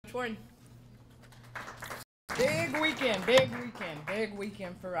Jordan. Big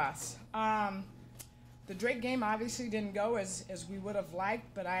weekend for us. The Drake game obviously didn't go as we would have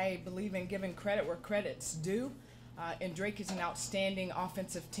liked, but I believe in giving credit where credit's due. And Drake is an outstanding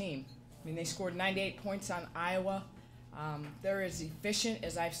offensive team. I mean, they scored 98 points on Iowa. They're as efficient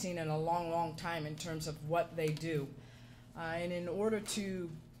as I've seen in a long, long time in terms of what they do. And in order to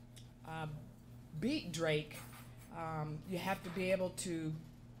beat Drake, you have to be able to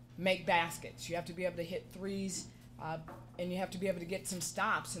make baskets. You have to be able to hit threes, and you have to be able to get some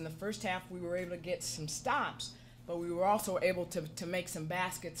stops. In the first half, we were able to get some stops, but we were also able to make some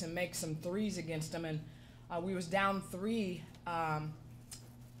baskets and make some threes against them. And we was down 3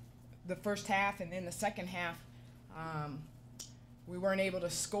 the first half, and then the second half, we weren't able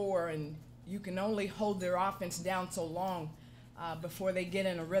to score. And you can only hold their offense down so long before they get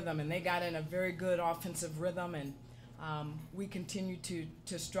in a rhythm. And they got in a very good offensive rhythm, and we continue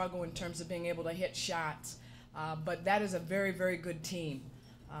to struggle in terms of being able to hit shots. But that is a very, very good team.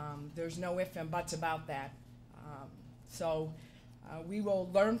 There's no ifs and buts about that. So we will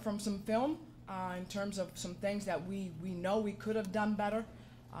learn from some film in terms of some things that we know we could have done better.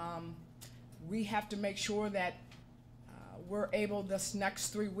 We have to make sure that we're able this next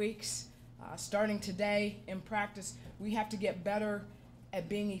 3 weeks, starting today in practice, we have to get better at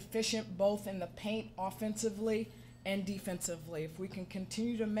being efficient both in the paint offensively and defensively. If we can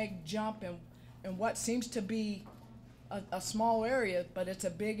continue to make jump in what seems to be a small area, but it's a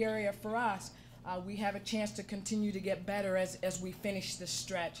big area for us, we have a chance to continue to get better as we finish this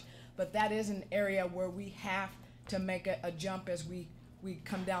stretch. But that is an area where we have to make a jump as we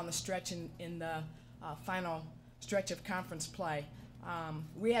come down the stretch in the final stretch of conference play.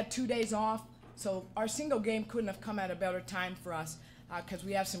 We had 2 days off, so our single game couldn't have come at a better time for us because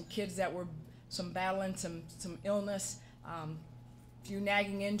we have some kids that were battling some illness, few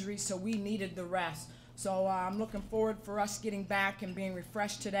nagging injuries, so we needed the rest. So I'm looking forward for us getting back and being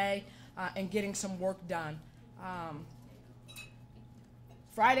refreshed today and getting some work done.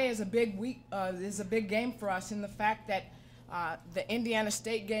 Friday is a big week. Is a big game for us in the fact that the Indiana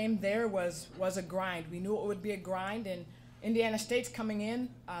State game there was a grind. We knew it would be a grind, and Indiana State's coming in.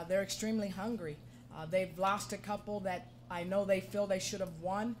 They're extremely hungry. They've lost a couple that I know they feel they should have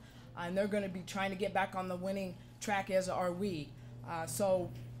won, and they're going to be trying to get back on the winning track, as are we. So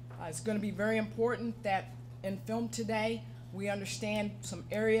it's going to be very important that in film today we understand some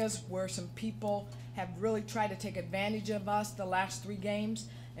areas where some people have really tried to take advantage of us the last 3 games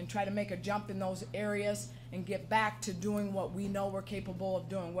and try to make a jump in those areas and get back to doing what we know we're capable of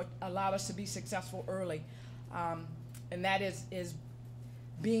doing, what allowed us to be successful early. And that is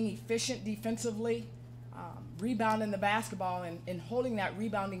being efficient defensively, rebounding the basketball and holding that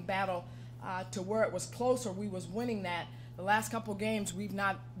rebounding battle to where it was close or we was winning that. The last couple games, we've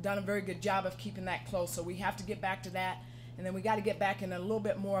not done a very good job of keeping that close, so we have to get back to that. And then we got to get back in a little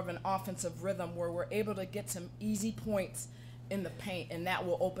bit more of an offensive rhythm where we're able to get some easy points in the paint, and that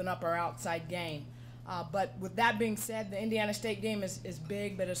will open up our outside game. But with that being said, the Indiana State game is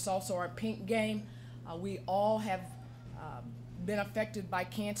big, but it's also our pink game. We all have been affected by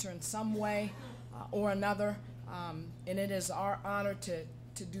cancer in some way or another, and it is our honor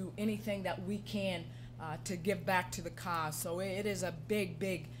to do anything that we can to give back to the cause. So it is a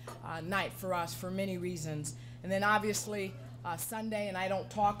big night for us for many reasons. And then obviously Sunday, and I don't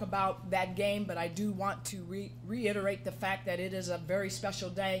talk about that game, but I do want to reiterate the fact that it is a very special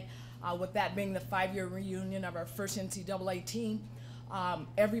day, with that being the 5-year reunion of our first NCAA team.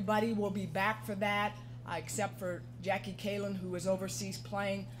 Everybody will be back for that, except for Jackie Kalen, who is overseas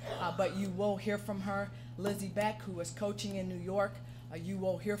playing, but you will hear from her. Lizzie Beck, who is coaching in New York, you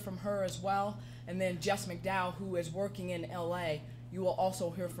will hear from her as well. And then Jess McDowell, who is working in LA, you will also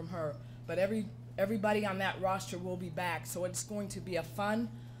hear from her. But everybody on that roster will be back, so it's going to be a fun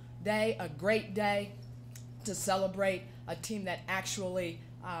day, a great day to celebrate a team that actually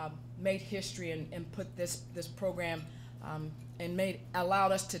made history and put this program and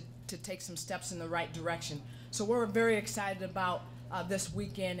allowed us to take some steps in the right direction. So we're very excited about this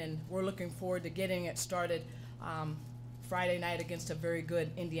weekend, and we're looking forward to getting it started Friday night against a very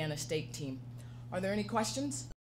good Indiana State team. Are there any questions?